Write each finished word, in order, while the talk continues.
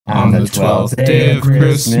On the 12th day of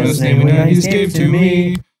Christmas, namely 90s gave to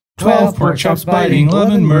me 12 pork chops biting,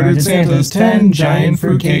 11 murdered Santas, 10 giant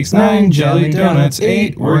fruitcakes, 9 jelly donuts,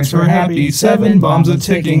 8 words for happy, 7 bombs a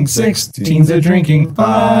ticking, 6 teens a drinking,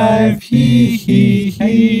 5 hee-hee-hees,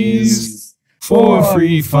 4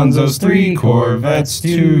 free funzos, 3 Corvettes,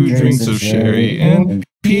 2 drinks of sherry, and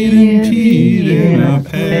Pete in a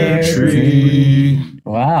pear tree.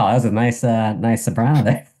 Wow, that was a nice soprano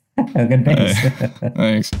there. Good bass.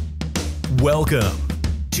 Thanks. Welcome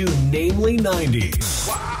to Namely 90s.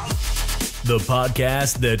 Wow. The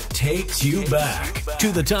podcast that takes you back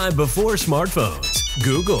to the time before smartphones,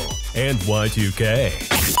 Google, and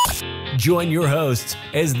Y2K. Join your hosts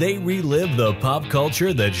as they relive the pop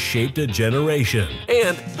culture that shaped a generation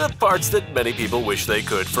and the parts that many people wish they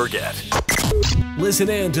could forget. Listen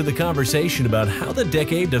in to the conversation about how the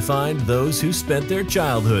decade defined those who spent their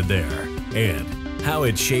childhood there and how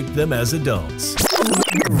it shaped them as adults.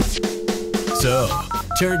 So,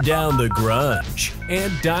 turn down the grunge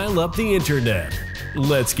and dial up the internet.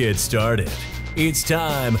 Let's get started. It's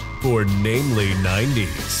time for Namely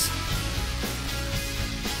 90s.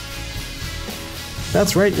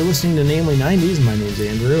 That's right, you're listening to Namely 90s. My name's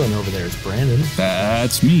Andrew, and over there is Brandon.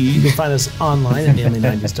 That's me. You can find us online at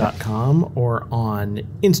namely90s.com or on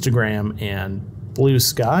Instagram and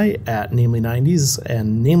Bluesky at Namely90s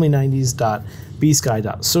and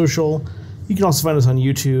namely90s.bsky.social. You can also find us on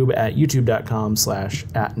YouTube at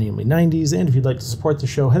youtube.com/@namely90s. And if you'd like to support the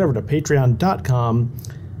show, head over to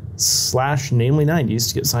patreon.com/namely90s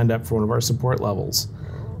to get signed up for one of our support levels.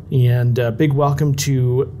 And a big welcome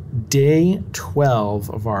to day 12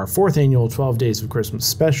 of our 4th annual 12 Days of Christmas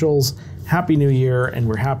specials. Happy New Year, and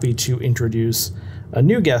we're happy to introduce a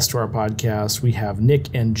new guest to our podcast. We have Nick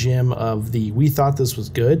and Jim of the We Thought This Was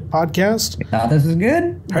Good podcast. We thought this was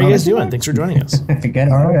good. How are you guys doing? Thanks for joining us. Good.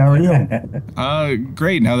 All right, how are you?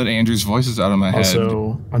 Great, now that Andrew's voice is out of my head.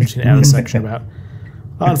 Also, I'm just going to add a section about...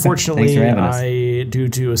 Unfortunately, Thanks due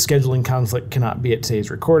to a scheduling conflict, cannot be at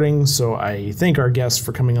today's recording, so I thank our guests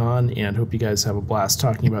for coming on and hope you guys have a blast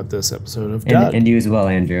talking about this episode of Doug. And you as well,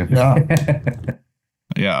 Andrew. Yeah.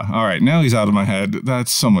 Yeah, all right, now he's out of my head.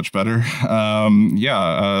 That's so much better.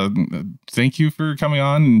 Thank you for coming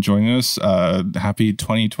on and joining us. Happy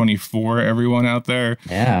 2024, everyone out there.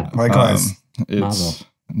 Yeah. Likewise. It's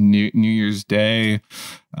New Year's Day,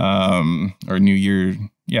 or New Year...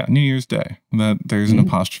 Yeah, New Year's Day. That there's an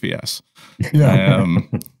apostrophe S. Yeah.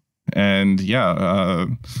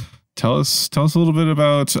 Tell us a little bit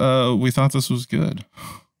about We Thought This Was Good.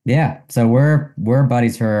 Yeah. So we're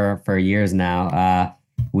buddies for years now.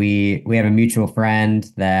 We have a mutual friend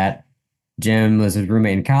that Jim was his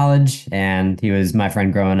roommate in college, and he was my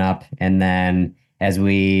friend growing up. And then as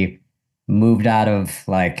we moved out of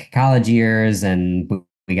like college years and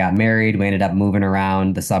we got married, we ended up moving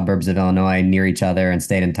around the suburbs of Illinois near each other and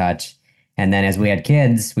stayed in touch. And then as we had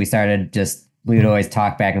kids, we would always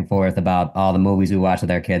talk back and forth about all the movies we watched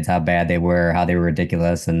with our kids, how bad they were, how they were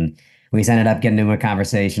ridiculous. And we ended up getting into a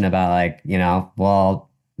conversation about like, well,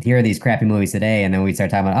 here are these crappy movies today. And then we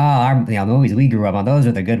started talking about, the movies we grew up on, those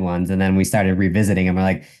are the good ones. And then we started revisiting them. We're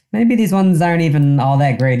like, maybe these ones aren't even all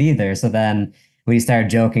that great either. So then we started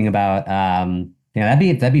joking about,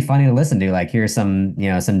 that'd be funny to listen to. Like, here's some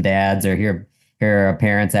dads, or here are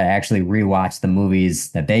parents that actually rewatch the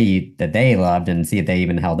movies that they loved and see if they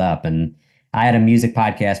even held up. And I had a music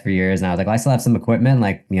podcast for years, and I was like, well, I still have some equipment.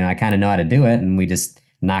 Like, I kind of know how to do it. And we just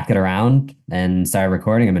knocked it around and started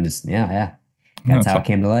recording them, and just that's how it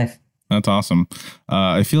came to life. That's awesome.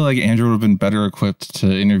 I feel like Andrew would have been better equipped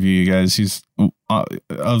to interview you guys. He's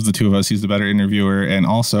of the two of us, he's the better interviewer, and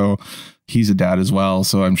also he's a dad as well,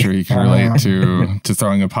 so I'm sure he can relate to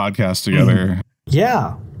throwing a podcast together.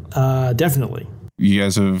 Yeah, definitely. You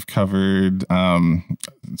guys have covered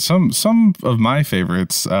some of my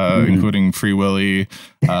favorites, including Free Willy,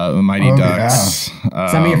 Mighty Ducks.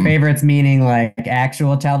 Yeah. Some of your favorites, meaning like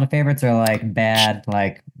actual childhood favorites, or like bad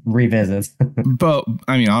like revisits? But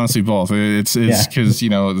I mean, honestly, both. It's because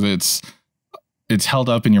it's held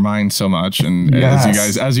up in your mind so much, and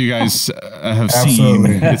as you guys have seen,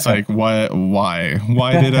 it's like, why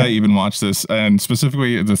did I even watch this? And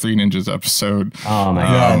specifically the Three Ninjas episod. Oh my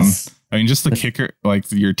god! I mean, just the kicker,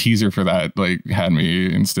 like your teaser for that, like had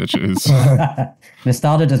me in stitches.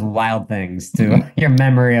 Nostalgia does wild things to your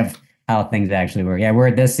memory of how things actually were. Yeah, we're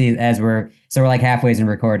at this season we're like halfway in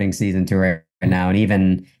recording season 2 right now, and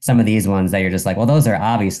even some of these ones that you're just like, well, those are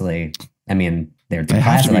obviously, I mean, they're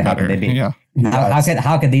classic. Like, how could they be? Yeah.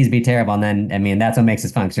 How could these be terrible? And then, I mean, that's what makes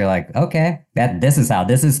us fun. So you're like, okay, this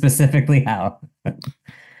is specifically how.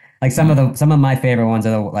 Like some of my favorite ones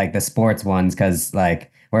are the sports ones, because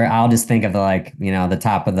like where I'll just think of the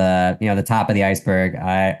top of the iceberg.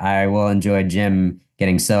 I will enjoy Jim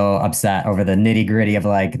getting so upset over the nitty gritty of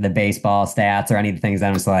like the baseball stats or any of the things that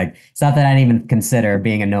I'm just like, stuff that I didn't even consider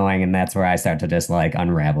being annoying. And that's where I start to just like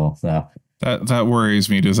unravel. So that worries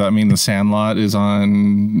me. Does that mean The Sandlot is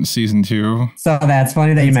on season 2? So that's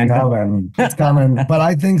funny that you mentioned. It's coming. But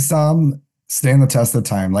I think some stand the test of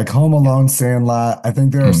time. Like Home Alone, Sandlot. I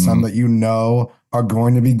think there are some that are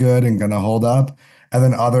going to be good and going to hold up. And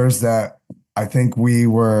then others that I think we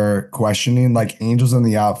were questioning, like Angels in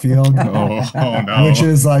the Outfield, oh no, which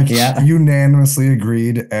is like unanimously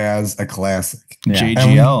agreed as a classic.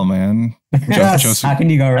 JGL, man. Yes. How can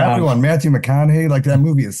you go wrong? Everyone, Matthew McConaughey, like that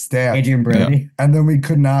movie is stacked. Adrian Brody. And then we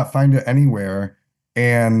could not find it anywhere.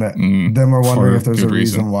 And then we're wondering if there's a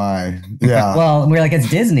reason why. Yeah. Well, we're like, it's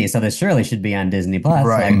Disney, so this surely should be on Disney Plus.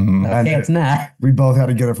 Right. Like, okay, it's not. We both had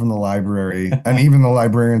to get it from the library. And even the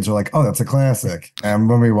librarians are like, oh, that's a classic. And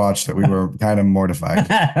when we watched it, we were kind of mortified.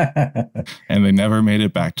 And they never made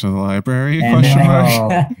it back to the library? Just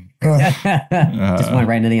went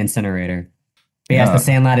right into the incinerator. But yes, The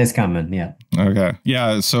Sandlot is coming. Yeah. Okay.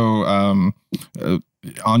 Yeah. So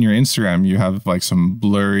on your Instagram, you have like some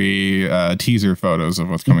blurry teaser photos of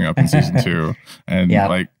what's coming up in season 2. And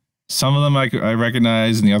like some of them I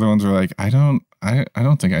recognize, and the other ones are like, I don't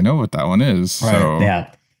think I know what that one is. Right. So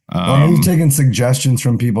yeah. Well, we've taken suggestions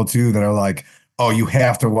from people too that are like, oh, you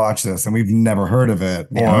have to watch this, and we've never heard of it.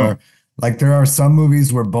 Yeah. Or like there are some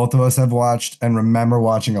movies where both of us have watched and remember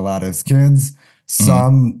watching a lot as kids.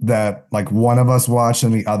 Some that like one of us watched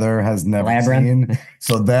and the other has never seen.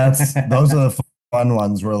 So those are the fun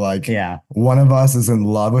ones where like one of us is in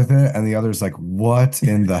love with it and the other's like, what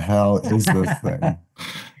in the hell is this thing?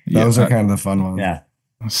 Those are kind of the fun ones. Yeah.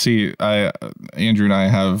 See, Andrew and I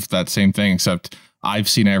have that same thing, except I've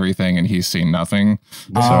seen everything and he's seen nothing.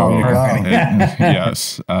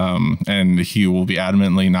 Yes. And he will be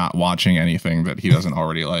adamantly not watching anything that he doesn't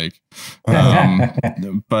already like.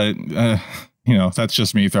 But you know, that's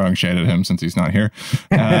just me throwing shade at him since he's not here.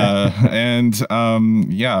 Rookie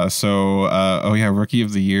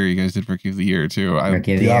of the Year. You guys did Rookie of the Year too.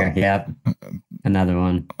 Rookie of the Year. Yep. Another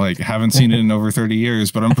one. Like, haven't seen it in over 30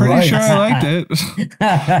 years, but I'm pretty sure I liked it.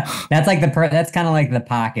 That's like that's kind of like the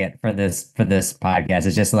pocket for this podcast.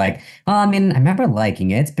 It's just like, oh, I mean, I remember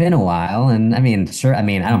liking it. It's been a while, and I mean, sure. I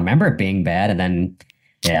mean, I don't remember it being bad, and then.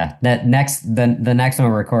 Yeah, the next one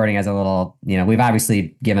we're recording as a little, you know, we've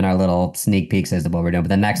obviously given our little sneak peeks as to what we're doing, but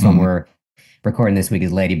the next one we're recording this week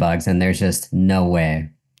is Ladybugs, and there's just no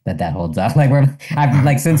way that holds up. Like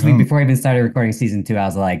before we even started recording season 2, I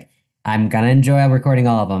was like, I'm gonna enjoy recording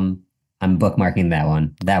all of them. I'm bookmarking that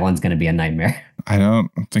one. That one's gonna be a nightmare. I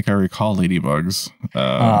don't think I recall Ladybugs.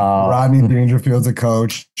 Rodney Dangerfield's a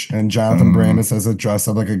coach, and Jonathan Brandis has a dress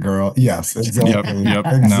up like a girl. Yes, exactly. Yep.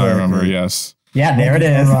 Exactly. Now I remember. Yes. Yeah, there it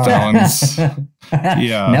is.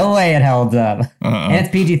 Yeah. No way it holds up. And it's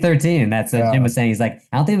PG-13. That's what Jim was saying. He's like,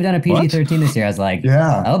 I don't think we've done a PG-13 this year. I was like,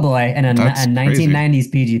 oh boy. And a 1990s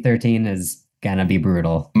PG-13 is gonna be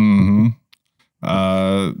brutal.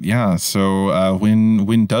 So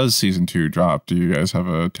when does season 2 drop? Do you guys have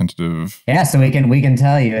a tentative? Yeah, so we can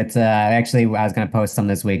tell you. It's actually, I was gonna post some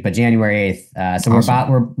this week, but January 8th. So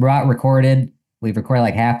awesome. we're about recorded. We've recorded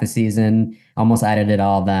like half the season, almost edited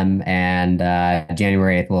all of them, and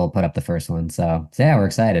January 8th we'll put up the first one. So yeah, we're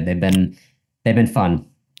excited. They've been fun.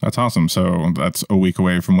 That's awesome. So that's a week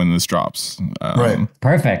away from when this drops. Right.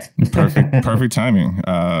 Perfect timing. Did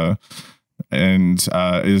I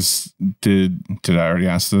already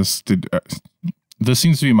ask this? This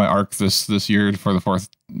seems to be my arc this year for the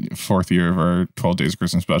fourth year of our 12 Days of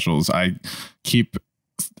Christmas specials. I keep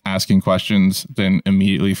asking questions, then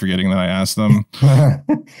immediately forgetting that I asked them.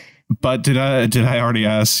 But did I already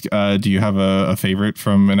ask? Do you have a favorite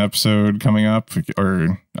from an episode coming up,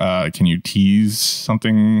 or can you tease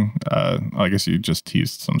something? I guess you just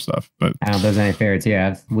teased some stuff, but I don't know if there's any favorites you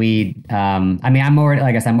have. I mean, I'm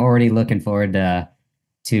already looking forward to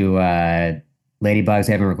Ladybugs.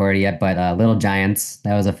 We haven't recorded yet, but Little Giants,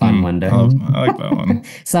 that was a fun one. I like that one.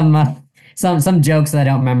 Some jokes that I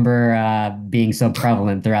don't remember being so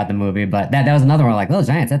prevalent throughout the movie, but that was another one. Like Little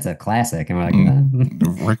Giants, that's a classic, and we're like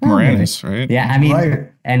Rick Moranis, right? Yeah, I mean,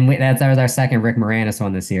 and that was our second Rick Moranis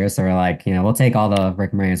one this year, so we're like, you know, we'll take all the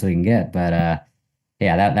Rick Moranis we can get. But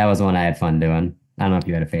that was one I had fun doing. I don't know if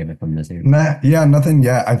you had a favorite from this year. Nothing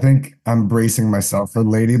yet. I think I'm bracing myself for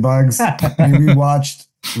Ladybugs. We watched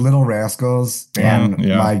Little Rascals, and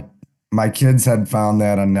my kids had found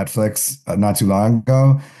that on Netflix not too long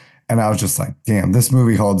ago. And I was just like, damn, this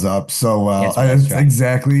movie holds up so well. It's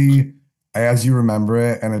exactly as you remember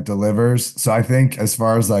it, and it delivers. So I think as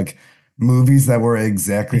far as like movies that were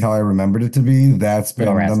exactly how I remembered it to be, that's been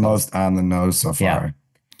the most on the nose so far.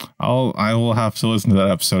 I will have to listen to that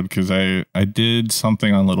episode because I did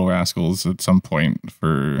something on Little Rascals at some point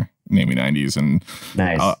for Namely 90s, and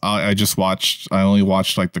nice. I only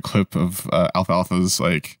watched like the clip of Alfalfa's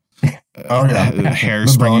like hair the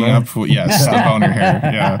springing boner. up. Yes, the boner hair.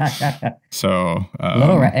 Yeah. So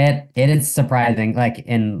it is surprising.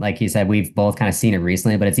 Like you said, we've both kind of seen it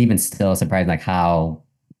recently, but it's even still surprising like how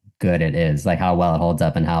good it is, like how well it holds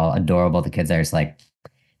up and how adorable the kids are. It's like,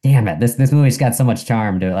 damn it, this movie's got so much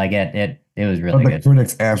charm to it. Like it was really good. The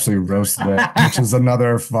critics absolutely roasted it, which is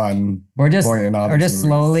another fun. We're just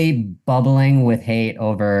slowly bubbling with hate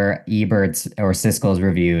over Ebert's or Siskel's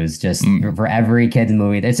reviews. Just for every kids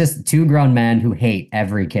movie, it's just two grown men who hate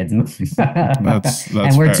every kids movie. that's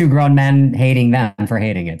and we're fair. Two grown men hating them for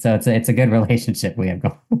hating it. So it's a good relationship we have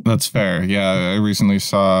going. That's fair. Yeah, I recently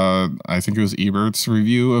saw, I think it was Ebert's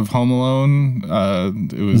review of Home Alone.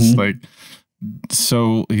 It was like,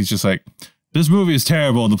 so he's just like, this movie is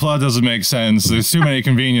terrible. The plot doesn't make sense. There's too many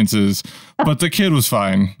conveniences, but the kid was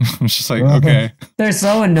fine. I'm just like, okay. They're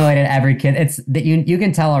so annoyed at every kid. It's that you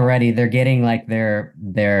can tell already they're getting like their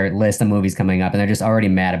list of movies coming up and they're just already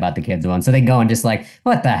mad about the kids one. So they go and just like,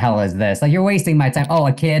 what the hell is this? Like, you're wasting my time. Oh,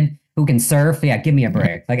 a kid who can surf? Yeah, give me a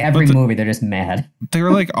break. Like every movie, they're just mad. They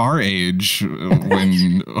were like our age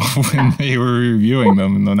when they were reviewing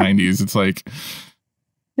them in the 90s. It's like,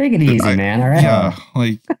 take it easy, man. All right. Yeah,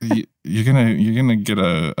 like you're gonna get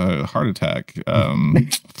a heart attack.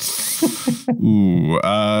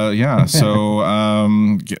 Yeah. So,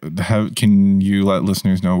 can you let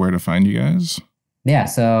listeners know where to find you guys? Yeah.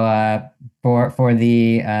 So, for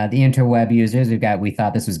the interweb users, we've got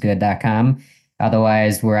wethoughtthiswasgood.com.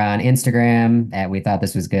 Otherwise, we're on Instagram at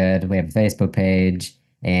wethoughtthiswasgood. We have a Facebook page,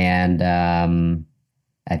 and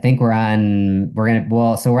I think we're on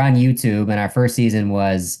YouTube, and our first season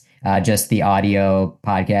was just the audio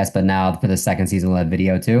podcast, but now for the second season we'll have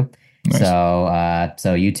video too. Nice.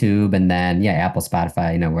 So YouTube, and then Apple,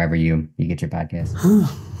 Spotify, wherever you get your podcast.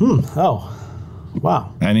 Oh,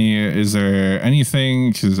 wow. Is there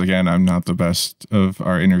anything, because again, I'm not the best of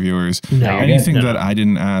our interviewers, anything that I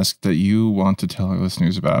didn't ask that you want to tell our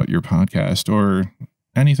listeners about your podcast or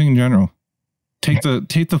anything in general? Take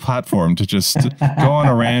the platform to just go on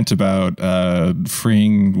a rant about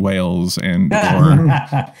freeing whales and or.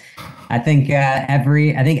 I think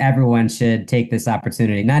everyone should take this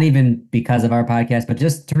opportunity, not even because of our podcast, but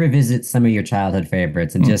just to revisit some of your childhood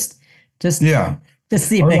favorites and just see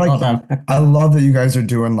if they hold up. I love that you guys are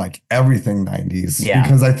doing like everything 90s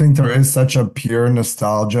because I think there is such a pure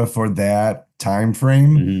nostalgia for that time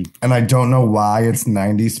frame, and I don't know why it's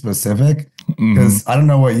 90s specific. Because I don't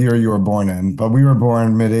know what year you were born in, but we were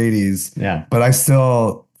born mid 80s. Yeah. But I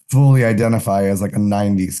still fully identify as like a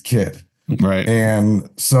 90s kid. Right. And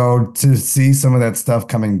so to see some of that stuff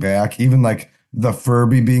coming back, even like the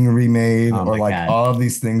Furby being remade or like all of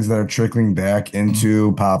these things that are trickling back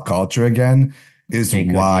into pop culture again is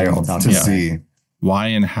wild to see. Why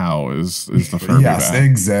and how is the Furby Yes, back?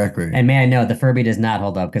 Exactly. And man, I know the Furby does not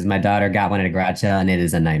hold up because my daughter got one at a garage sale and it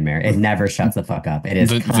is a nightmare. It never shuts the fuck up. It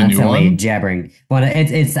is constantly jabbering. Well,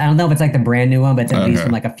 it's I don't know if it's like the brand new one, but it's at least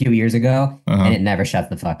from like a few years ago, and it never shuts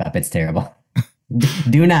the fuck up. It's terrible.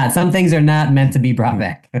 Do not. Some things are not meant to be brought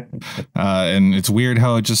back. And it's weird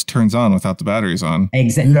how it just turns on without the batteries on.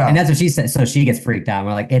 Exactly. Yeah. And that's what she said. So she gets freaked out. And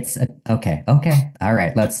we're like, it's okay. All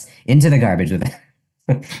right. Let's into the garbage with it.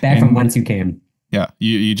 Back from whence you came. Yeah,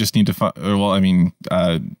 you just need to find. Well, I mean,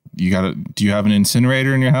 you gotta. Do you have an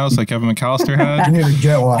incinerator in your house like Kevin McAllister had? I need to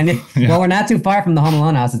get one. Well, we're not too far from the Home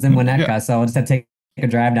Alone house. It's in Winnetka, so we'll just have to take a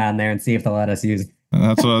drive down there and see if they'll let us use it.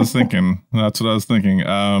 That's what I was thinking.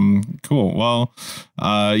 Cool. Well,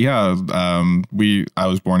 I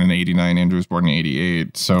was born in '89. Andrew was born in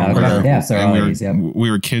 '88. So we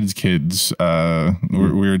were kids.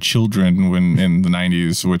 We were children when in the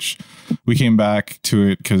 '90s, which we came back to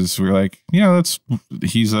it because we were like,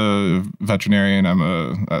 he's a veterinarian, I'm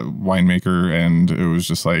a winemaker, and it was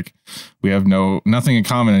just like we have nothing in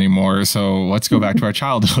common anymore. So let's go back to our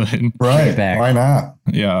childhood. Right. Why not?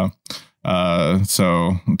 Yeah.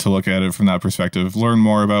 So to look at it from that perspective, learn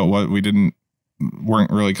more about what we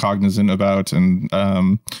weren't really cognizant about. And,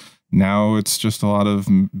 now it's just a lot of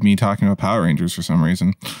me talking about Power Rangers for some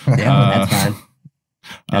reason. Yeah, that's fine.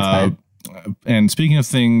 That's fine. And speaking of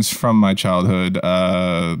things from my childhood,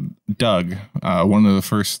 Doug, one of the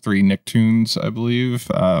first 3 Nicktoons, I believe,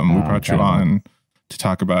 we brought you on to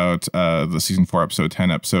talk about the season 4, episode 10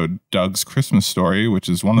 episode Doug's Christmas Story, which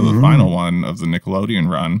is one of the final one of the Nickelodeon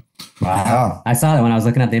run. Wow. I saw that when I was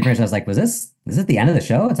looking at the information. I was like, is this the end of the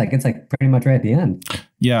show? It's like pretty much right at the end.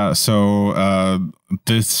 Yeah. So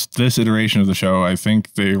this iteration of the show, I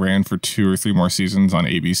think they ran for 2 or 3 more seasons on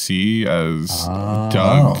ABC as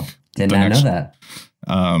Doug. Did not know that.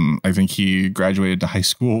 I think he graduated to high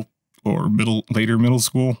school or later middle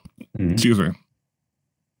school. Excuse me.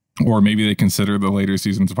 Or maybe they consider the later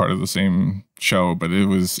seasons part of the same show, but it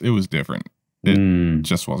was different. It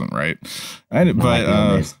just wasn't right.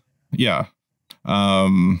 Yeah.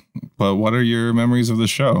 But what are your memories of the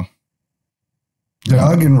show?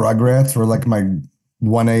 Doug and Rugrats were like my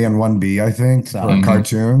 1A and 1B, I think, for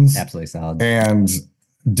cartoons. Absolutely solid. And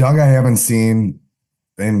Doug I haven't seen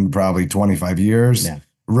in probably 25 years. Yeah.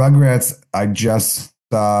 Rugrats, I just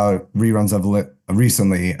saw reruns of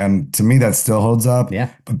recently, and to me that still holds up.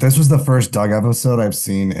 Yeah. But this was the first Doug episode I've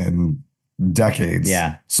seen in decades.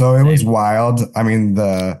 Yeah. So it was wild. I mean,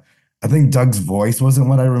 I think Doug's voice wasn't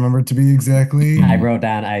what I remembered to be exactly. I wrote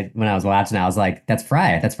down, when I was watching, I was like, that's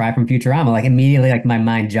Fry. That's Fry from Futurama. Like immediately, like my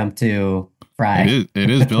mind jumped to Fry. It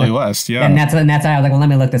is Billy West. Yeah. And that's how I was like, well, let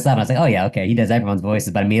me look this up. And I was like, oh yeah, okay. He does everyone's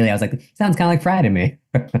voices. But immediately I was like, sounds kind of like Fry to me.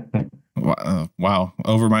 Wow.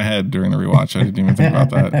 Over my head during the rewatch. I didn't even think about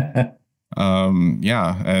that.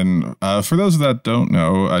 Yeah. And for those that don't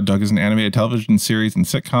know, Doug is an animated television series and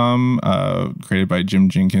sitcom created by Jim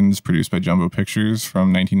Jenkins, produced by Jumbo Pictures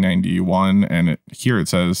from 1991. And here it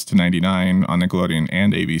says to 99 on Nickelodeon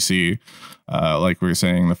and ABC. Like we were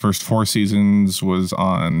saying, the first 4 seasons was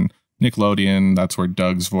on Nickelodeon. That's where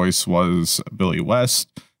Doug's voice was Billy West.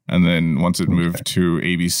 And then once it moved to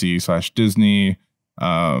ABC/Disney,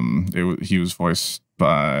 he was voiced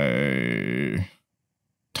by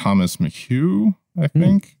Thomas McHugh, I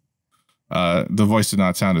think. The voice did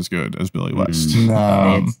not sound as good as Billy West.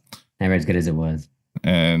 No. It's never as good as it was.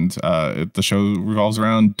 And the show revolves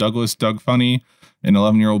around Doug Funny, an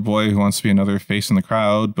 11-year-old boy who wants to be another face in the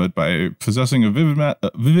crowd, but by possessing a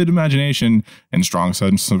vivid imagination and strong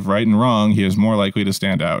sense of right and wrong, he is more likely to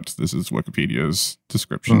stand out. This is Wikipedia's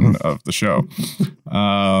description of the show.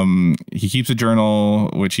 He keeps a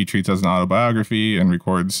journal, which he treats as an autobiography, and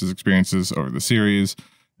records his experiences over the series.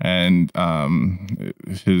 And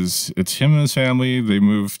it's him and his family. They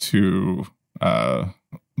move to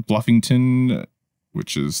Bluffington,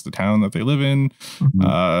 which is the town that they live in.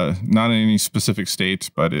 Not in any specific state,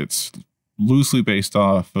 but it's loosely based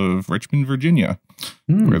off of Richmond, Virginia,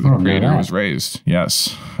 where the creator was raised.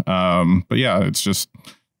 Yes. But yeah, it's just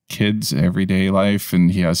kids' everyday life, and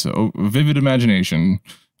he has a vivid imagination,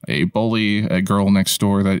 a bully, a girl next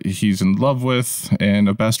door that he's in love with, and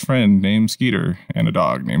a best friend named Skeeter, and a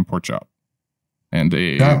dog named Porkchop, and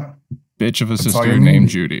a bitch of a sister named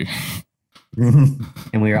Judy.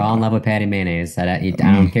 And we were all in love with Patty Mayonnaise. I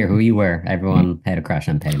don't care who you were. Everyone had a crush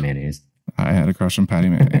on Patty Mayonnaise. I had a crush on Patty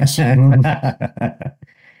Mayonnaise. And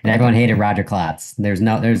everyone hated Roger Klotz. He was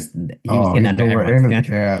getting under everyone's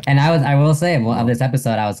skin. And I will say, of this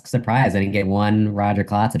episode, I was surprised I didn't get one Roger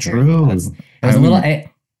Klotz appearance. It was a little,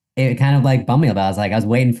 it kind of like bummed me about it. I was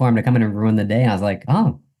waiting for him to come in and ruin the day. And I was like,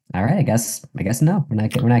 oh, all right, I guess no, we're not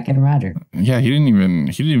getting Roger. Yeah, he didn't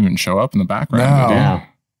even show up in the background.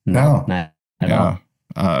 No, not at all.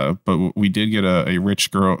 But we did get a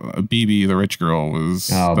rich girl. BB, the rich girl, was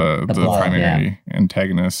the primary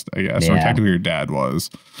antagonist, I guess. Or technically her dad was.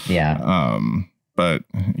 Yeah. But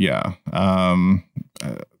yeah.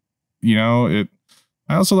 I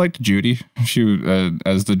also liked Judy. She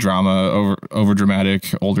as the drama over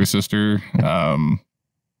dramatic older sister.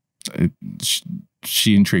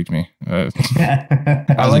 She intrigued me. I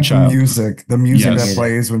like the music that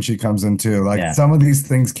plays when she comes in too. Like some of these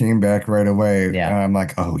things came back right away. Yeah. And I'm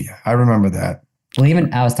like, oh yeah, I remember that. Well,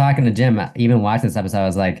 even I was talking to Jim, even watching this episode, I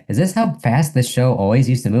was like, is this how fast this show always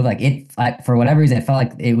used to move? Like for whatever reason, it felt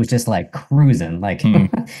like it was just like cruising. Like,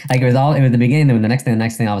 like it was the beginning, then the next thing,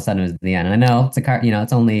 all of a sudden it was the end. And I know it's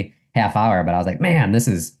it's only half hour, but I was like, man,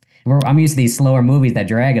 I'm used to these slower movies that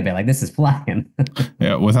drag a bit. Like this is flying.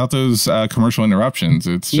 Yeah, without those commercial interruptions,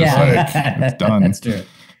 it's just it's done. That's true.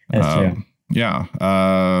 That's true. Yeah.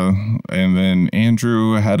 And then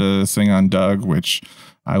Andrew had a thing on Doug, which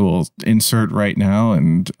I will insert right now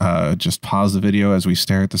and just pause the video as we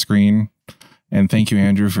stare at the screen. And thank you,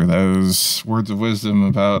 Andrew, for those words of wisdom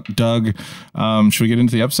about Doug. Should we get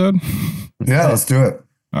into the episode? Yeah, let's do it.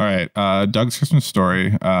 All right. Doug's Christmas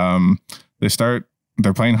Story.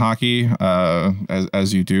 They're playing hockey,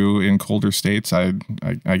 as you do in colder states. I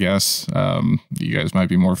guess you guys might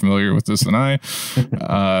be more familiar with this than I.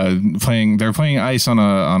 They're playing ice on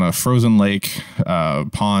a frozen lake,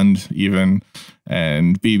 pond even,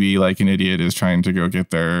 and BB, like an idiot, is trying to go get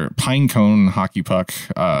their pine cone hockey puck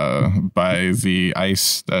by the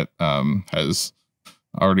ice that has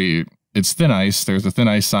already, it's thin ice. There's a thin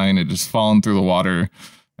ice sign. It just fallen through the water.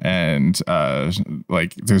 And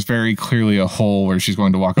like there's very clearly a hole where she's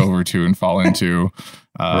going to walk over to and fall into.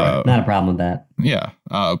 Right. Not a problem with that. Yeah.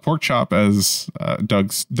 Pork Chop as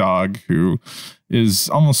Doug's dog, who is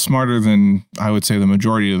almost smarter than I would say the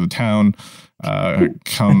majority of the town,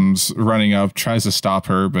 comes running up, tries to stop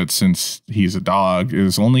her, but since he's a dog,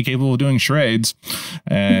 is only capable of doing charades.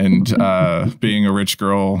 And being a rich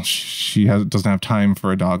girl, she doesn't have time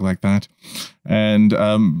for a dog like that, and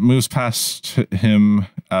moves past him.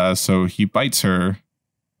 So he bites her,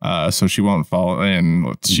 so she won't fall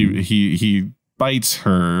in. He bites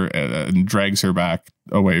her and drags her back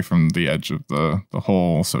away from the edge of the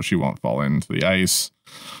hole, so she won't fall into the ice.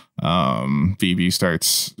 BB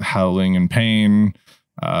starts howling in pain.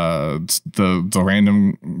 The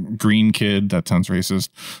random green kid, that sounds racist,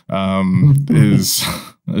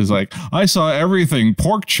 is like, I saw everything.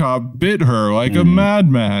 Pork Chop bit her like a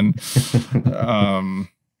madman. That's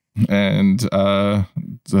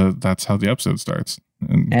how the episode starts.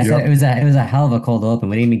 And it was a hell of a cold open.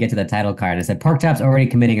 We didn't even get to the title card. I said Pork Chop's already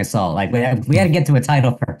committing assault. Like we had to get to a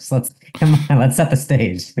title first. Let's set the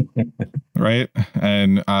stage. Right.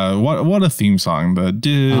 And what a theme song. So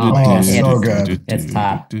good. It's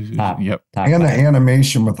top. Yep. Top and the five.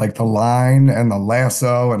 animation with like the line and the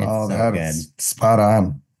lasso and all so that good. is spot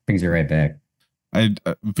on. Brings you right back.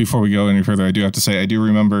 Before we go any further, I do have to say I do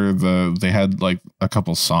remember they had like a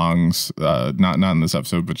couple songs, not in this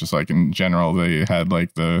episode, but just like in general, they had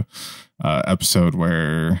like the episode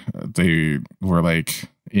where they were like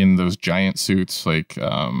in those giant suits, like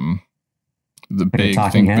the big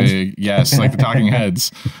think heads? big, yes, like the talking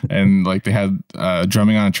heads, and like they had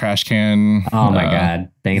drumming on a trash can. Oh my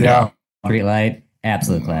god, banging that street light.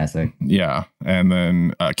 Absolute classic. Yeah, and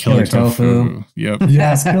then Killer Tofu. Yep.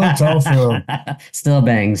 Yes, Killer Tofu. Still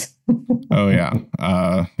bangs. Oh yeah.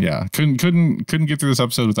 Yeah. Couldn't get through this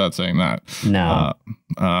episode without saying that. No.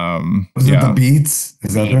 Was it the Beats?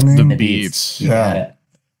 Is that their name? The Beats. Yeah.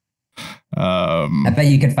 I bet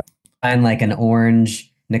you could find like an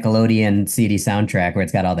orange Nickelodeon CD soundtrack where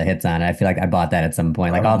it's got all the hits on it. I feel like I bought that at some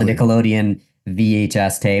point. Like all the Nickelodeon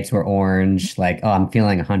VHS tapes were orange. Like, I'm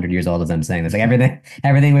feeling 100 years old as I'm saying this. Like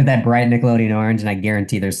everything with that bright Nickelodeon orange, and I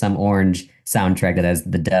guarantee there's some orange soundtrack that has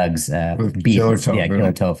the Doug's beat,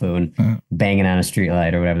 Killer Tofu, and banging on a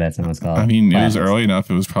streetlight or whatever that song was called. I mean, it was early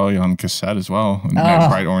enough. It was probably on cassette as well.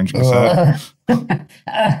 Bright orange cassette.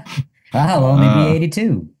 I'll only be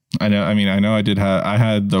 82. I know. I mean, I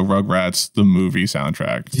had the Rugrats the movie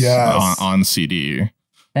soundtrack on CD.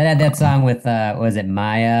 That had that song with was it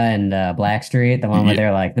Maya and Blackstreet, the one where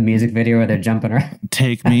they're like the music video where they're jumping around.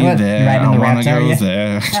 Take me there. I want to go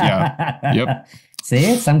there. Yeah. Yep.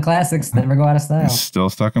 See, some classics never go out of style. It's still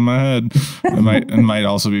stuck in my head. It might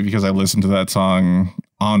also be because I listened to that song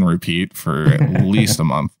on repeat for at least a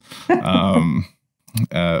month. All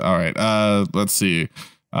right. Let's see.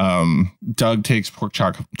 Doug takes Pork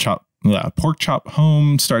Chop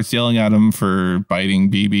home, starts yelling at him for biting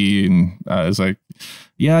BB, and is like,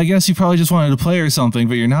 yeah, I guess you probably just wanted to play or something,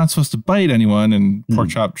 but you're not supposed to bite anyone. And Pork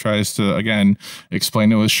Chop tries to, again,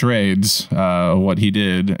 explain it with charades, what he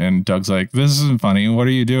did. And Doug's like, this isn't funny. What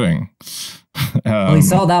are you doing? Well, he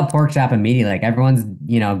sold out Pork Chop immediately. Like everyone's,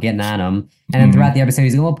 getting on him. And then throughout the episode,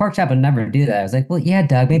 he's going, well, Pork Chop would never do that. I was like, well, yeah,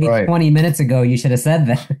 Doug, maybe 20 minutes ago, you should have said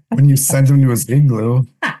that. When you sent him to his igloo.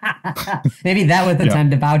 Maybe that was the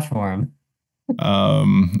time to vouch for him.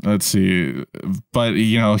 Let's see. But,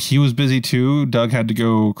 he was busy too. Doug had to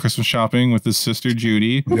go Christmas shopping with his sister,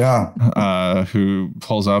 Judy. Yeah. Who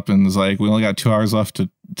pulls up and is like, we only got 2 hours left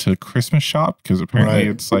to Christmas shop, because apparently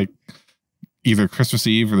it's like either Christmas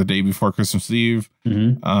Eve or the day before Christmas Eve.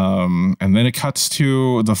 And then it cuts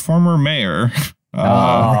to the former mayor.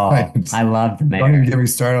 I loved the mayor. Don't even get me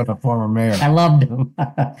started on the former mayor. I loved him.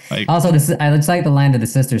 Also, I just like the line that the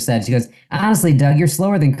sister said. She goes, honestly, Doug, you're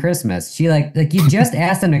slower than Christmas. She like you just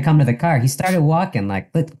asked him to come to the car. He started walking. Like,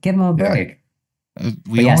 let's give him a break.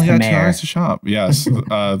 We only got 2 hours to shop. Yes.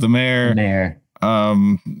 The mayor. The mayor.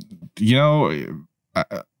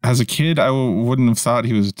 As a kid, I wouldn't have thought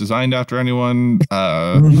he was designed after anyone.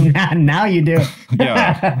 Now you do.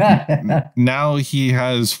 Yeah. Now he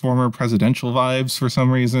has former presidential vibes for some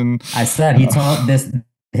reason. I said he told this.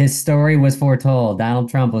 His story was foretold. Donald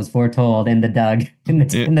Trump was foretold in the Doug in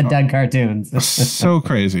the Doug cartoons. So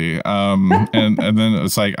crazy. And then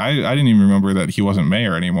it's like I didn't even remember that he wasn't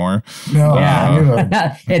mayor anymore. No.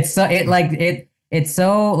 Yeah. It's so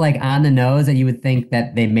like on the nose that you would think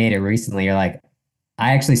that they made it recently. You're like,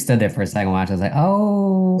 I actually stood there for a second watch. I was like,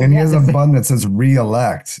 oh. And he has a button that says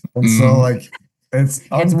re-elect. And so like it's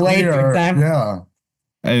way unclear. Yeah.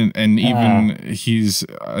 And even he's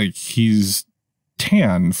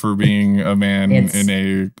tan for being a man in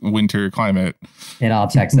a winter climate. It all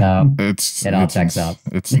checks out. It all checks out.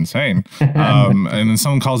 It's insane. And then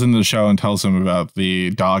someone calls into the show and tells him about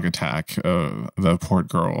the dog attack, the port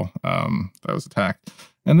girl that was attacked.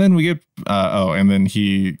 And then we get and then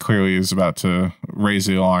he clearly is about to raise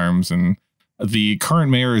the alarms, and the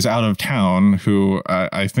current mayor is out of town, who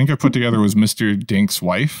I think I put together was Mr. Dink's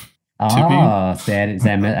wife. Oh, sad.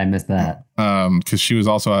 I missed that. Because she was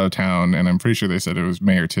also out of town, and I'm pretty sure they said it was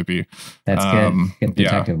Mayor Tippy. That's good. Good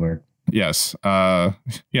detective work. Yes. Yeah.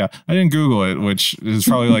 I didn't Google it, which is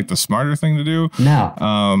probably like the smarter thing to do. No.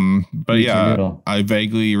 But yeah, I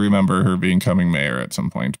vaguely remember her becoming mayor at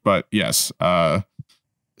some point. But yes,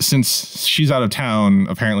 since she's out of town,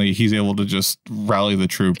 apparently he's able to just rally the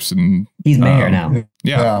troops, and he's mayor now.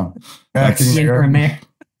 Yeah. Acting mayor.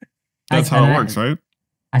 That's how it works, right?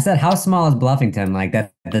 I said, how small is Bluffington? Like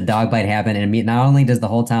that, the dog bite happened, and not only does the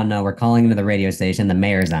whole town know, we're calling into the radio station, the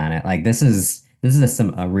mayor's on it. Like this is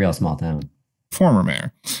a real small town. Former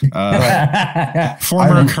mayor,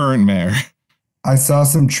 current mayor. I saw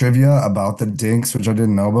some trivia about the Dinks, which I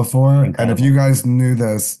didn't know before. Incredible. And if you guys knew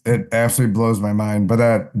this, it absolutely blows my mind. But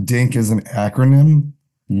that DINK is an acronym.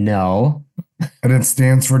 No. And it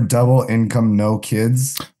stands for Double Income No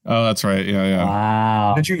Kids. Oh, that's right. Yeah.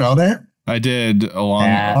 Wow. Did you know that? I did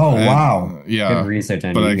wow. Yeah. Good research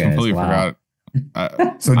on but I guys. completely forgot.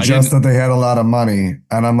 So just that they had a lot of money,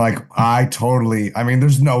 and I'm like, I mean,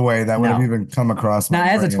 there's no way that would have even come across. Now,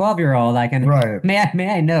 as a 12-year-old, I can. Right. May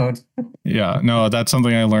I note? Yeah. No, that's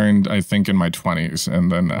something I learned, I think, in my 20s, and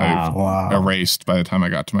then I erased by the time I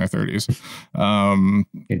got to my 30s.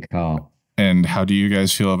 Good call. And how do you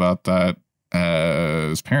guys feel about that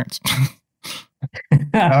as parents?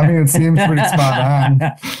 I mean, it seems pretty spot on.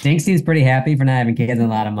 Dink seems pretty happy for not having kids and a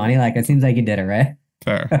lot of money. Like, it seems like he did it, right?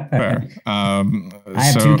 Fair. I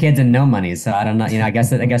have 2 kids and no money, so I don't know. I guess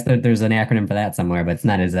there's an acronym for that somewhere, but it's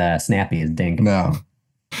not as snappy as Dink. No.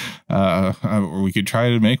 We could try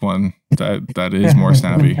to make one that is more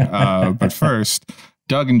snappy. But first,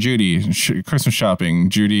 Doug and Judy, Christmas shopping.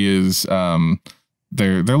 Judy is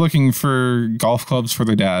they're looking for golf clubs for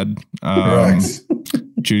their dad. Correct.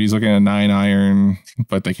 Judy's looking at a 9-iron,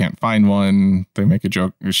 but they can't find one. They make a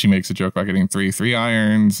joke. She makes a joke about getting 3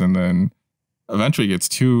 3-irons, and then eventually gets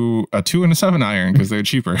a 2 and a 7-iron because they're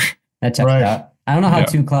cheaper. That checks out. I don't know how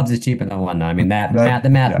 2 clubs is cheaper than 1 though. I mean the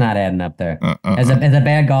math's not adding up there. As a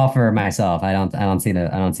bad golfer myself, I don't see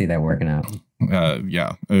that working out.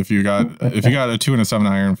 Yeah. If you got a 2 and a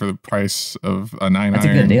 7-iron for the price of a 9-iron, that's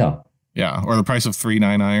a good deal. Yeah, or the price of 3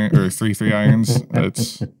 9-iron or 3 3-irons.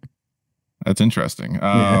 That's interesting.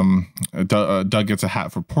 Doug gets a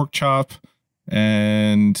hat for pork chop,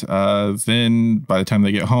 and then by the time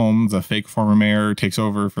they get home, the fake former mayor takes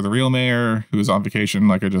over for the real mayor, who is on vacation,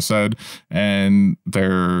 like I just said, and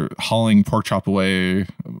they're hauling pork chop away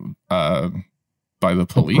by the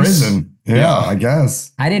police. Prison. Yeah, I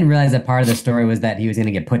guess. I didn't realize that part of the story was that he was going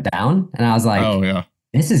to get put down, and I was like, oh yeah,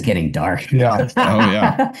 this is getting dark. Yeah. Oh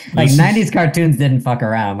yeah. Like 90s cartoons didn't fuck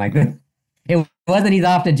around. Like it wasn't he's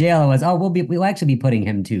off to jail. It was, we'll actually be putting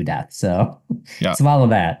him to death. So swallow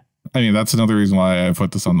that. I mean, that's another reason why I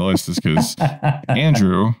put this on the list is because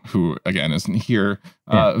Andrew, who again isn't here,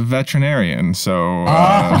 veterinarian. So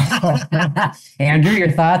Andrew,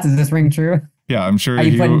 your thoughts? Does this ring true? Yeah, I'm sure. Are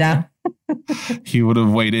you putting down? He would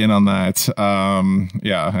have weighed in on that.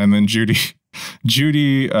 And then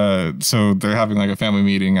Judy, so they're having like a family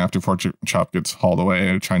meeting after pork chop gets hauled away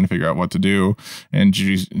and trying to figure out what to do. And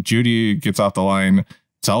Judy gets off the line.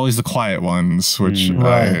 It's always the quiet ones, which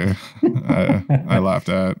I laughed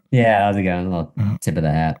at. Yeah, that was a good little tip of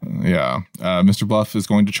the hat. Yeah. Mr. Bluff is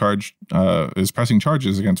going to is pressing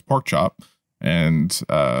charges against pork chop and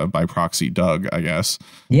by proxy Doug, I guess.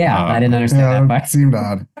 Yeah, I didn't understand that part. It seemed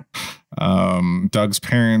odd. Doug's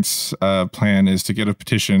parents' plan is to get a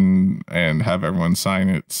petition and have everyone sign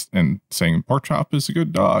it and saying pork chop is a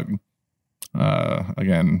good dog.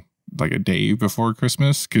 Again, like a day before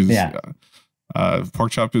Christmas, because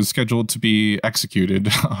pork chop is scheduled to be executed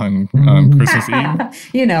on Christmas Eve.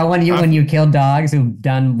 You know, when you kill dogs who've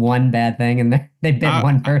done one bad thing and they bit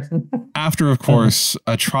one person. After, of course,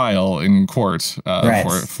 a trial in court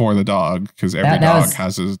for the dog, because every dog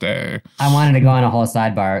has his day. I wanted to go on a whole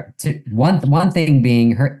sidebar. One thing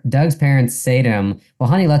being, Doug's parents say to him, "Well,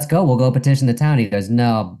 honey, let's go. We'll go petition the town." He goes,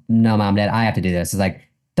 "No, mom, dad, I have to do this." It's like,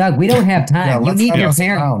 Doug, we don't have time. You need your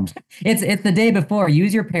parents. It's the day before.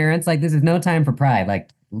 Use your parents. Like, this is no time for pride. Like,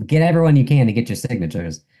 get everyone you can to get your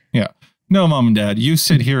signatures. Yeah. No, Mom and Dad, you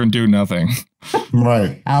sit here and do nothing.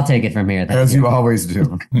 Right. I'll take it from here. As you always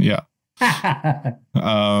do. Yeah.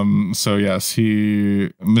 So yes,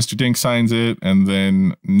 Mr. Dink signs it, and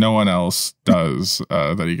then no one else does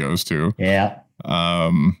that he goes to. Yeah.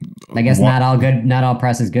 I guess not all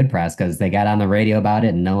press is good press, because they got on the radio about it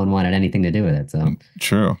and no one wanted anything to do with it. So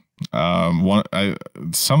true.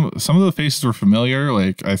 Some of the faces were familiar.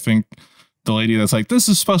 Like, I think the lady that's like, this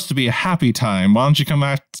is supposed to be a happy time. Why don't you come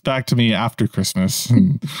back to me after Christmas?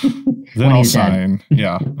 And then I'll sign.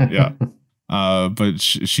 Yeah. Yeah. But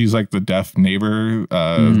she's like the deaf neighbor.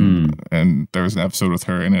 And there was an episode with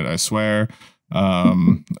her in it, I swear.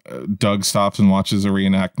 Doug stops and watches a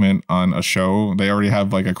reenactment on a show. They already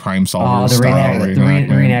have like a crime solver style reenactment.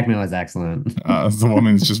 The reenactment was excellent. The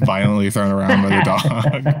woman's just violently thrown around by the dog.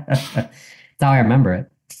 That's how I remember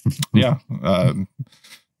it. Yeah.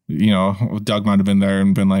 Doug might have been there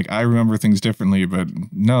and been like, I remember things differently, but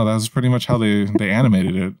no, that was pretty much how they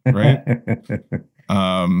animated it, right?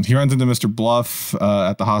 He runs into Mr. Bluff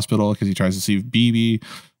at the hospital because he tries to see BB,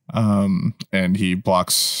 and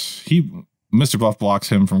Mr. Bluff blocks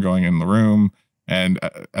him from going in the room. And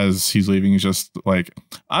as he's leaving, he's just like,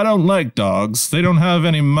 I don't like dogs. They don't have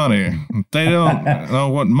any money. They don't know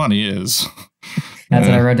what money is. That's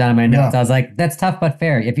what I wrote down in my notes. Yeah. I was like, that's tough but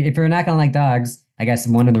fair. If you're not going to like dogs, I guess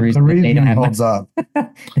one of the reasons they don't have holds up.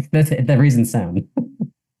 the reason sound.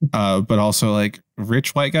 But also, like,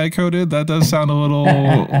 rich white guy coded, that does sound a little,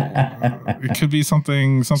 it could be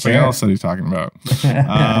something else that he's talking about.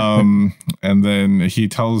 And then he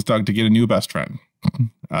tells Doug to get a new best friend.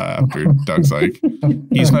 After Doug's like,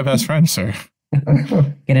 he's my best friend, sir.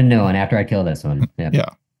 Get a new one after I kill this one. Yep. Yeah,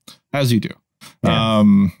 as you do. Yeah.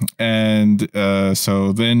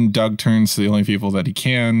 So then Doug turns to the only people that he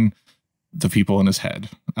can, the people in his head.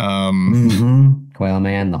 Quail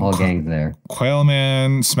Man, the whole gang's there. Quail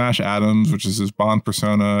Man, Smash Adams, which is his Bond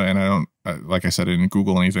persona, and I don't, like I said, I didn't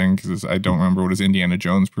Google anything because I don't remember what his Indiana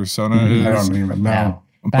Jones persona is. I don't even know. Yeah.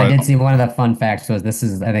 But I did see one of the fun facts was this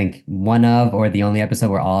is, I think, one of or the only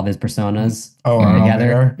episode where all of his personas are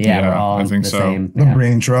together. Yeah, we're all I think the so. same. The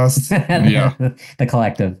brain trust. Yeah. The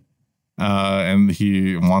collective. And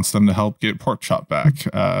he wants them to help get Pork Chop back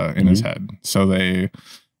in his head. So they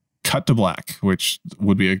cut to black, which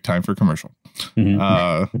would be a time for a commercial. And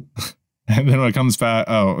then when it comes back,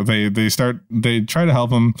 they try to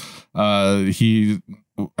help him.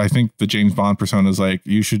 I think the James Bond persona is like,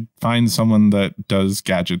 you should find someone that does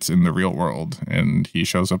gadgets in the real world. And he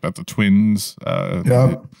shows up at the twins.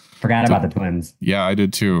 Forgot about the twins. Yeah, I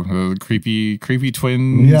did too. The creepy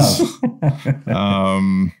twins. Yeah.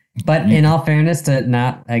 But in all fairness,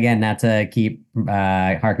 not to keep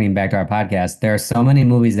harkening back to our podcast, there are so many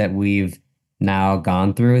movies that we've now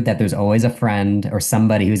gone through that there's always a friend or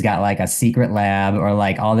somebody who's got like a secret lab or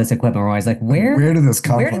like all this equipment. We're always like, where did this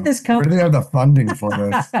come from? Where do they have the funding for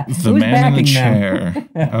this? The man in the chair.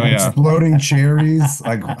 Oh yeah, exploding cherries.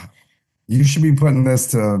 Like, you should be putting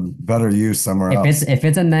this to better use somewhere else. If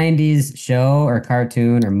it's a 90s show or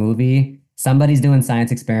cartoon or movie, somebody's doing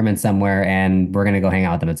science experiments somewhere, and we're gonna go hang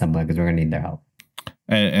out with them at some point because we're gonna need their help.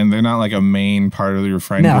 And they're not like a main part of your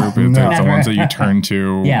friend group. They're the ones that you turn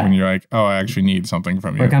to when you're like, oh, I actually need something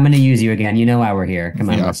from you. We're coming to use you again. You know why we're here. Come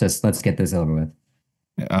on, let's get this over with.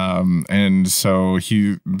 And so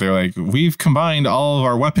they're like, we've combined all of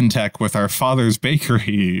our weapon tech with our father's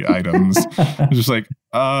bakery items. Just like,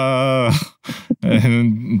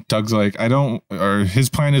 and Doug's like, his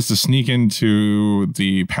plan is to sneak into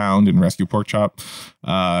the pound and rescue Pork Chop.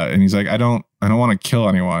 And he's like, I don't want to kill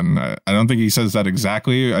anyone. I don't think he says that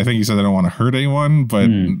exactly. I think he says I don't want to hurt anyone, but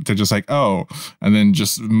they're just like, oh, and then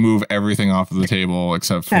just move everything off of the table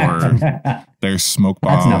except for their smoke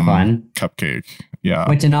bomb. That's no fun. Cupcake. Yeah.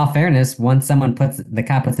 Which, in all fairness, once someone the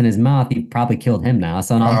cop puts in his mouth, you probably killed him now.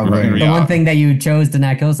 So one thing that you chose to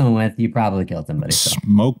not kill someone with, you probably killed somebody. So.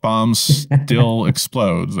 Smoke bombs still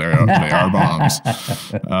explode. They are bombs.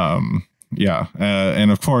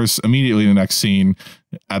 And of course, immediately in the next scene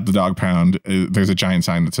at the dog pound, there's a giant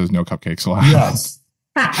sign that says no cupcakes allowed. Yes.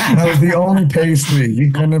 That was the only pastry.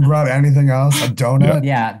 You couldn't have brought anything else. A donut.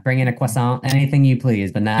 Yeah, bring in a croissant, anything you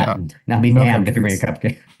please, but not be damned if you bring a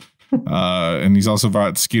cupcake. And he's also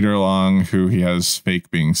brought Skeeter along, who he has fake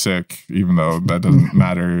being sick, even though that doesn't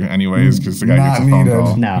matter anyways, because the guy gets a phone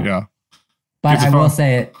call. No. Yeah. But I will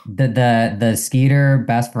say the Skeeter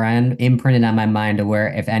best friend imprinted on my mind to where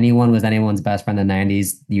if anyone was anyone's best friend in the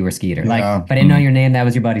 90s, you were Skeeter. Like, if I didn't know your name, that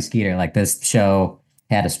was your buddy Skeeter. Like, this show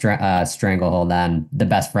had a stranglehold on the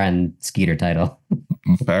best friend Skeeter title.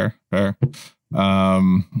 Fair.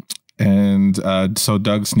 And so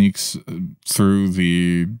Doug sneaks through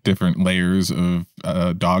the different layers of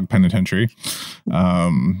dog penitentiary,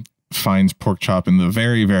 finds Porkchop in the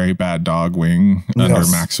very, very bad dog wing under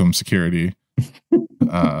maximum security.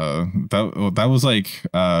 That was like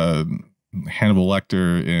Hannibal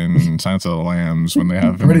Lecter in Silence of the Lambs when they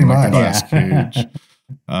have him in like the glass cage.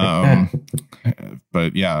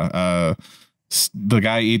 But yeah, the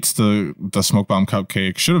guy eats the smoke bomb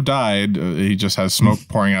cupcake. Should have died. He just has smoke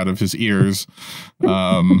pouring out of his ears,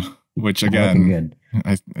 which again,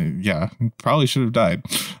 probably should have died.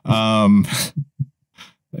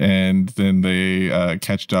 And then they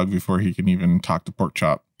catch Doug before he can even talk to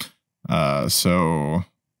Porkchop. So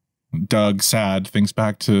Doug, sad, thinks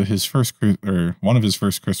back to his one of his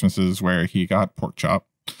first Christmases where he got Porkchop,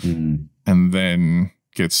 and then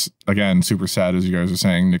gets again super sad, as you guys are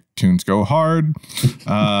saying. Nicktoons go hard.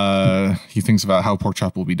 He thinks about how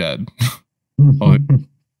Porkchop will be dead.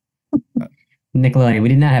 Nickelodeon, we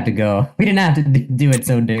did not have to go. We did not have to do it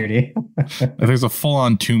so dirty. There's a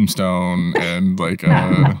full-on tombstone and like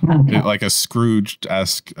a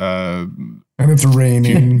Scrooge-esque. And it's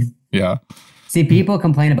raining. Yeah. See, people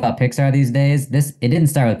complain about Pixar these days. It didn't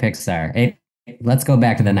start with Pixar. Let's go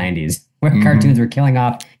back to the 90s, where cartoons were killing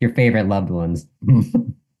off your favorite loved ones.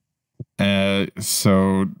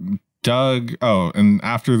 So Doug. Oh, and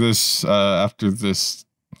after this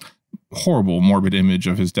horrible morbid image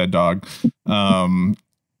of his dead dog,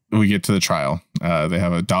 we get to the trial. They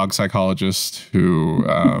have a dog psychologist who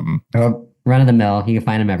run of the mill. You can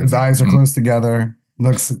find him everywhere. His eyes are close together.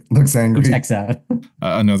 Looks angry. Checks out.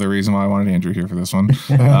 Another reason why I wanted Andrew here for this one.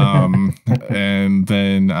 And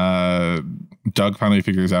then Doug finally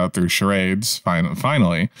figures out through charades,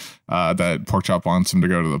 finally, that Porkchop wants him to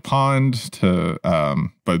go to the pond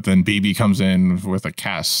but then BB comes in with a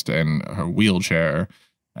cast and her wheelchair,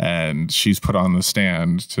 and she's put on the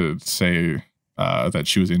stand to say that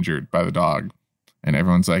she was injured by the dog. And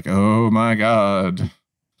everyone's like, oh my God.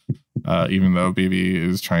 Even though BB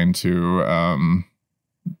is trying to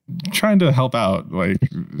help out. Like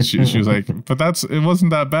she was like, but it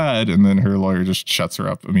wasn't that bad. And then her lawyer just shuts her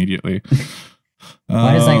up immediately.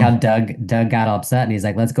 I just like how Doug got upset and he's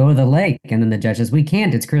like, let's go to the lake. And then the judge says, we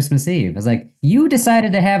can't, it's Christmas Eve. I was like, you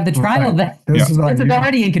decided to have the trial. It's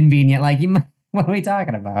already inconvenient. Like, what are we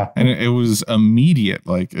talking about? And it was immediate.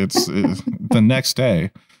 Like it's the next day.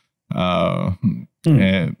 And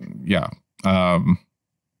yeah.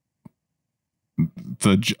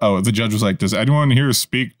 The judge was like, does anyone here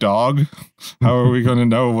speak dog? How are we going to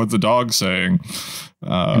know what the dog's saying?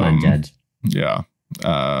 Come on, judge. Yeah.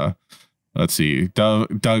 Let's see.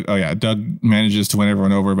 Doug manages to win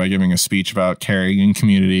everyone over by giving a speech about caring in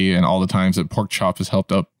community and all the times that Porkchop has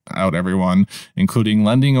helped out everyone, including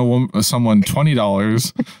lending someone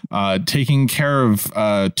 $20, taking care of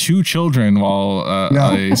 2 children while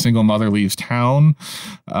a single mother leaves town,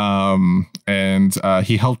 and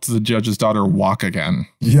he helped the judge's daughter walk again.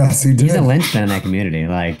 Yes, he did. He's a linchpin in that community.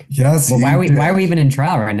 Like, yes. Well, why are we even in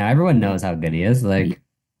trial right now? Everyone knows how good he is. Like,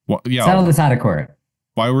 settle this out of court.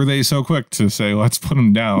 Why were they so quick to say, let's put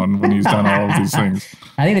him down when he's done all of these things?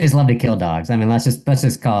 I think they just love to kill dogs. I mean, let's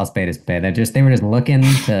just call a spade a spade. They were just looking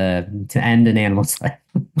to end an animal's life.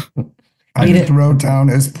 I just wrote down,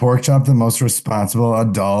 is Porkchop the most responsible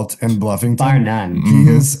adult in Bluffington? Bar none. He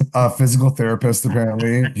is a physical therapist,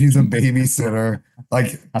 apparently. He's a babysitter.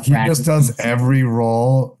 Like, he just does every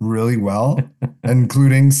role really well,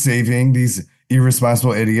 including saving these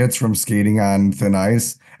irresponsible idiots from skating on thin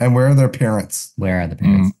ice. And where are their parents? Where are the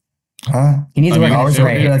parents? Huh? He needs to work always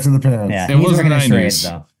straight. back to the parents. Yeah, it was the 90s.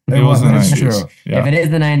 Though. It was the 90s. True. Yeah. If it is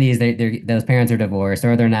the 90s, those parents are divorced,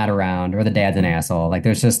 or they're not around, or the dad's an asshole. Like,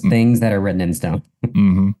 there's just things that are written in stone.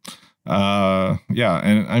 Yeah,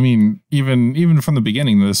 and I mean, even from the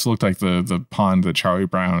beginning, this looked like the pond that Charlie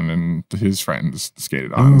Brown and his friends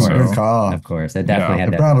skated on. Good call. Of course, it definitely had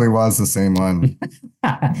it that. probably was the same one.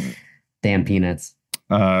 Damn peanuts.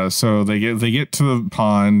 So they get to the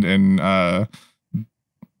pond and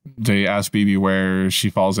they ask BB where she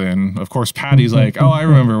falls in. Of course, Patty's like, "Oh, I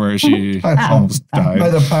remember where she almost died by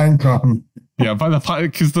the pine cone." Yeah, by the pine,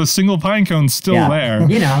 because the single pine cone's still there.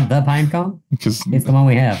 You know, the pine cone. Because it's the one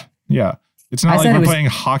we have. Yeah, it's not like we're playing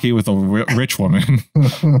hockey with a rich woman.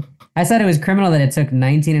 I said it was criminal that it took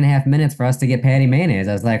 19 and a half minutes for us to get Patty Mayonnaise.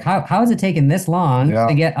 I was like, how is it taking this long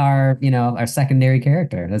to get our secondary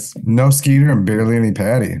character? That's no Skeeter and barely any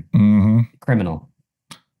Patty. Criminal.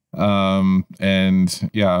 And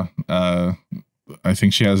yeah, I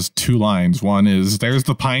think she has 2 lines. One is, "There's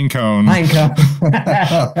the pine cone." Pine cone.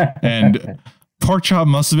 And Porkchop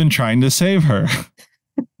must have been trying to save her.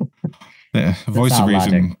 Voice of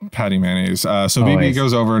reason, Patty Mayonnaise. So Baby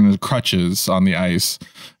goes over in his crutches on the ice,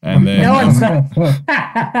 and then no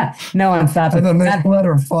one stops. And then they let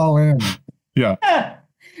her fall in. Yeah.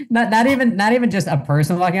 Not even just a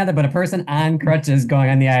person walking out there, but a person on crutches going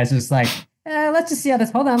on the ice, just like, let's just see how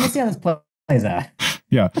this. Hold on, let's see how this plays out.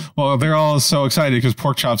 Yeah. Well, they're all so excited because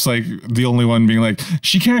Porkchop's like the only one being like,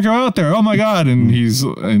 she can't go out there. Oh my God.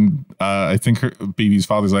 And I think Baby's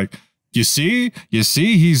father's like, you see,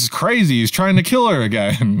 he's crazy. He's trying to kill her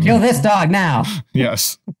again. Kill this dog now.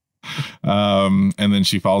 Yes. And then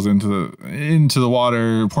she falls into the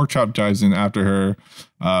water. Porkchop dives in after her,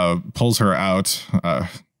 pulls her out.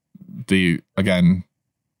 The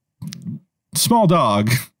small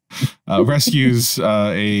dog rescues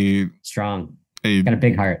got a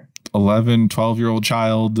big heart 12-year-old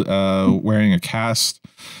child wearing a cast,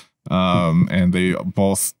 and they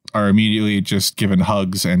both are immediately just given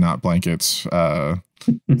hugs and not blankets. But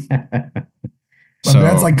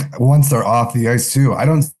that's like once they're off the ice too. I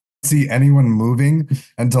don't see anyone moving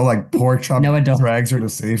until like Porkchop drags her to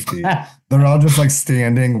safety. They're all just like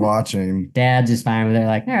standing watching. Dad's just fine with it.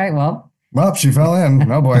 Like, all right, well, she fell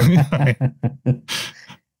in. Oh boy.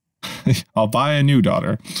 I'll buy a new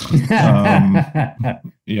daughter.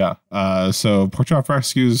 Yeah. So Porkchop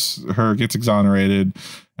rescues her, gets exonerated,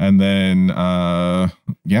 and then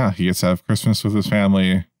he gets to have Christmas with his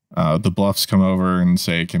family. The Bluffs come over and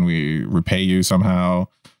say, "Can we repay you somehow?"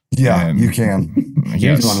 Yeah, and you can.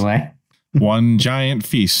 Here's one way. One giant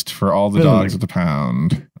feast for all the dogs at the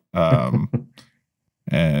pound.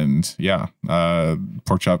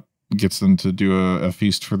 Porkchop gets them to do a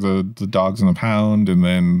feast for the dogs in the pound, and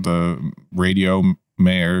then the radio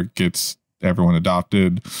mayor gets everyone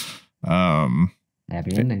adopted.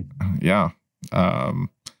 Happy ending. Yeah.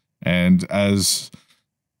 And as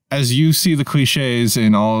you see the cliches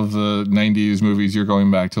in all of the 90s movies you're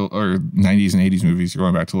going back to, or 90s and 80s movies you're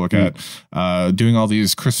going back to look at, doing all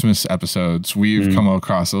these Christmas episodes, we've come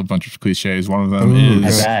across a bunch of cliches. One of them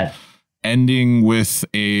is ending with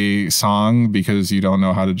a song because you don't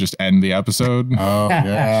know how to just end the episode. Oh,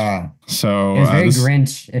 yeah. So it was very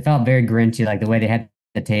Grinch. It felt very Grinchy, like the way they had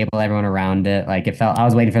the table, everyone around it. Like it felt, I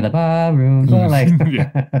was waiting for the room. Like,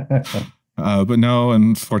 but no,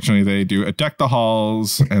 unfortunately, they do deck the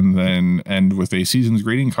halls and then end with a season's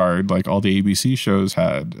greeting card, like all the ABC shows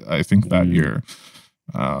had, I think, that year,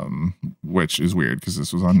 which is weird because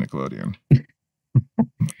this was on Nickelodeon.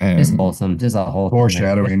 And just wholesome, just a whole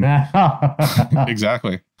foreshadowing.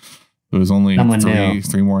 Exactly. It was only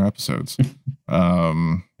three more episodes.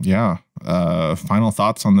 Final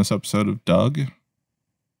thoughts on this episode of Doug?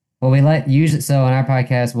 Well, usually so on our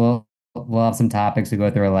podcast we'll have some topics we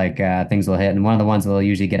go through, like things we'll hit, and one of the ones we'll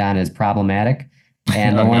usually get on is problematic.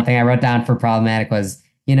 And the one thing I wrote down for problematic was,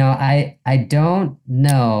 I don't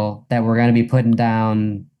know that we're going to be putting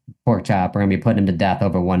down Porkchop. We're going to be putting him to death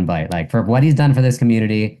over one bite. Like, for what he's done for this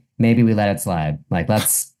community, maybe we let it slide. Like,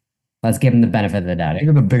 let's give him the benefit of the doubt. Think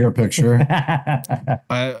of the bigger picture.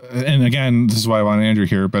 And again, this is why I want Andrew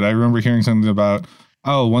here, but I remember hearing something about,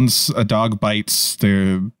 once a dog bites,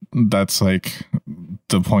 that's like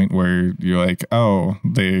the point where you're like,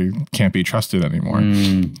 they can't be trusted anymore.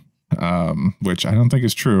 Which I don't think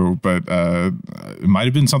is true, but it might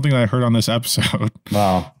have been something that I heard on this episode.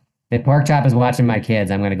 Well, if Porkchop is watching my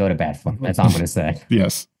kids, I'm going to go to bat for him. That's all I'm going to say.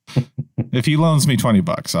 Yes. If he loans me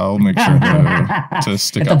 $20, I'll make sure to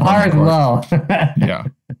stick up. The bar is low. Yeah.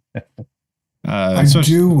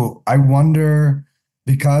 I wonder,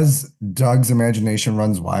 because Doug's imagination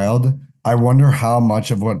runs wild, I wonder how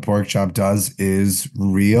much of what Porkchop does is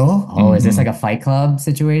real. Oh, is this like a Fight Club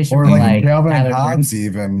situation? Or like Calvin and Hobbes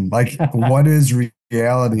even? Like, what is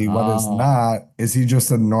reality? What is not? Is he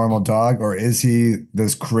just a normal dog? Or is he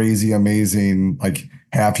this crazy, amazing, like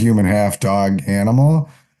half human, half dog animal?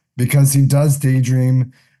 Because he does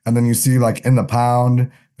daydream. And then you see like in the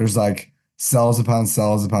pound, there's like cells upon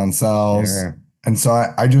cells upon cells. Sure. And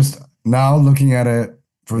so I just, now looking at it,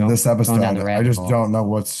 for this episode, I just don't know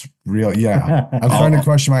what's real. Yeah. I'm trying to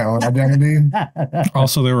question my own identity.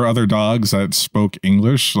 Also, there were other dogs that spoke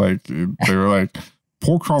English. Like, they were like,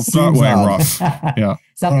 Porkchop that way rough. Yeah.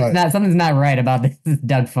 Something's not right about this. This is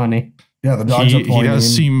Doug funny. Yeah, the dogs are pointing. He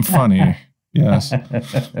does seem funny. Yes. Any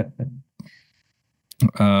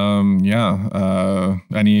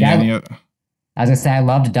I was gonna say, I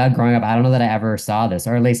loved Doug growing up. I don't know that I ever saw this,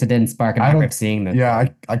 or at least it didn't spark an interest seeing this. Yeah,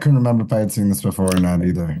 I couldn't remember if I had seen this before or not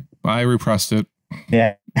either. I repressed it.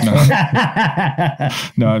 Yeah.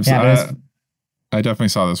 No, I definitely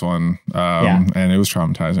saw this one, and it was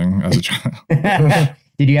traumatizing as a child.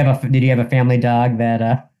 Did you have a family dog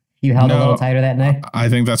that You held a little tighter that night. I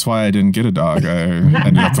think that's why I didn't get a dog. I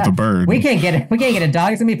ended up with a bird. We can't get a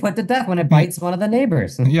dog. It's gonna be put to death when it bites one of the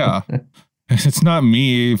neighbors. Yeah. It's not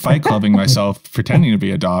me fight clubbing myself, pretending to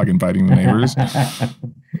be a dog and biting the neighbors.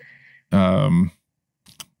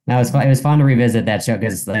 No, it was fun to revisit that show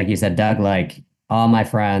because, like you said, Doug, like all my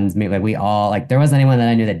friends, we all like there wasn't anyone that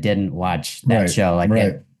I knew that didn't watch that show.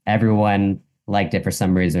 Like everyone liked it for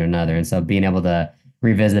some reason or another, and so being able to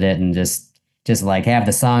revisit it and just like have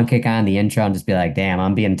the song kick on the intro and just be like, damn,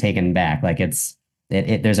 I'm being taken back. Like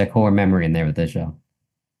there's a core memory in there with this show.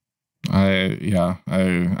 I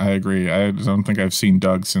agree. I don't think I've seen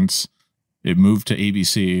Doug since it moved to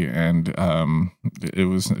ABC, and it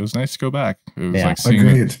was nice to go back. It was like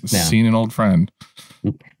seeing an old friend.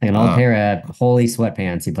 Like an old pair of holy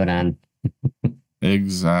sweatpants he put on.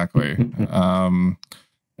 Exactly.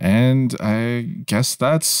 And I guess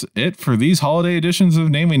that's it for these holiday editions of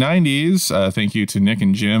Namely 90s. Thank you to Nick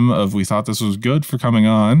and Jim of We Thought This Was Good for coming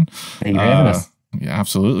on. Thank you for having us. Yeah,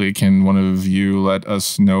 absolutely. Can one of you let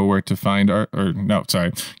us know where to find Can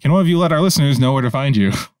one of you let our listeners know where to find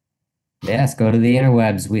you? Yes, go to the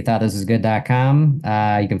interwebs, wethoughtthis.com.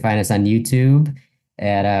 You can find us on YouTube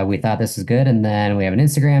at We Thought This Was Good, and then we have an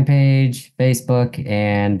Instagram page, Facebook,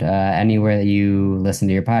 and anywhere that you listen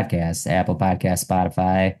to your podcasts, Apple Podcasts,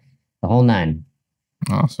 Spotify, the whole nine.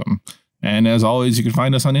 Awesome. And as always, you can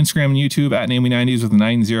find us on Instagram and YouTube at Namely90s with a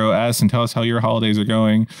 90S and tell us how your holidays are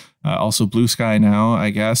going. Also Bluesky now,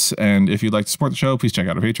 I guess. And if you'd like to support the show, please check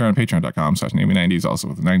out our Patreon, patreon.com/Namely90s, also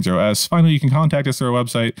with a 90S. Finally, you can contact us through our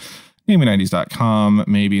website, Namely90s.com,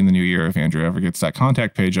 maybe in the new year if Andrew ever gets that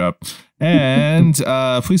contact page up. And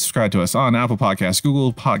please subscribe to us on Apple Podcasts,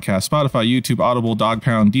 Google Podcasts, Spotify, YouTube, Audible, Dog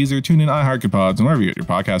Pound, Deezer, TuneIn, iHeartGoodPods, and wherever you get your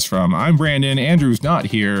podcasts from. I'm Brandon. Andrew's not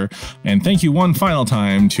here. And thank you one final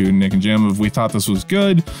time to Nick and Jim of We Thought This Was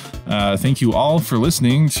Good. Thank you all for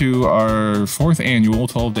listening to our 4th annual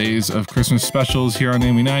 12 Days of Christmas specials here on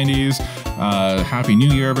Namely 90s. Happy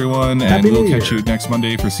New Year, everyone. And we'll catch you next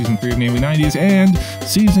Monday for Season 3 of Namely 90s and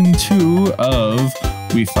Season 2 of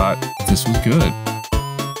We Thought This Was Good.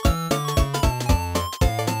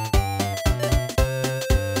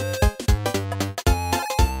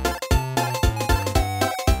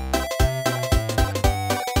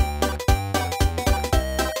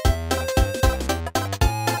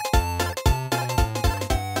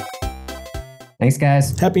 Thanks,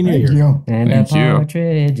 guys. Happy New Year. And a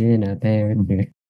partridge in a pear tree.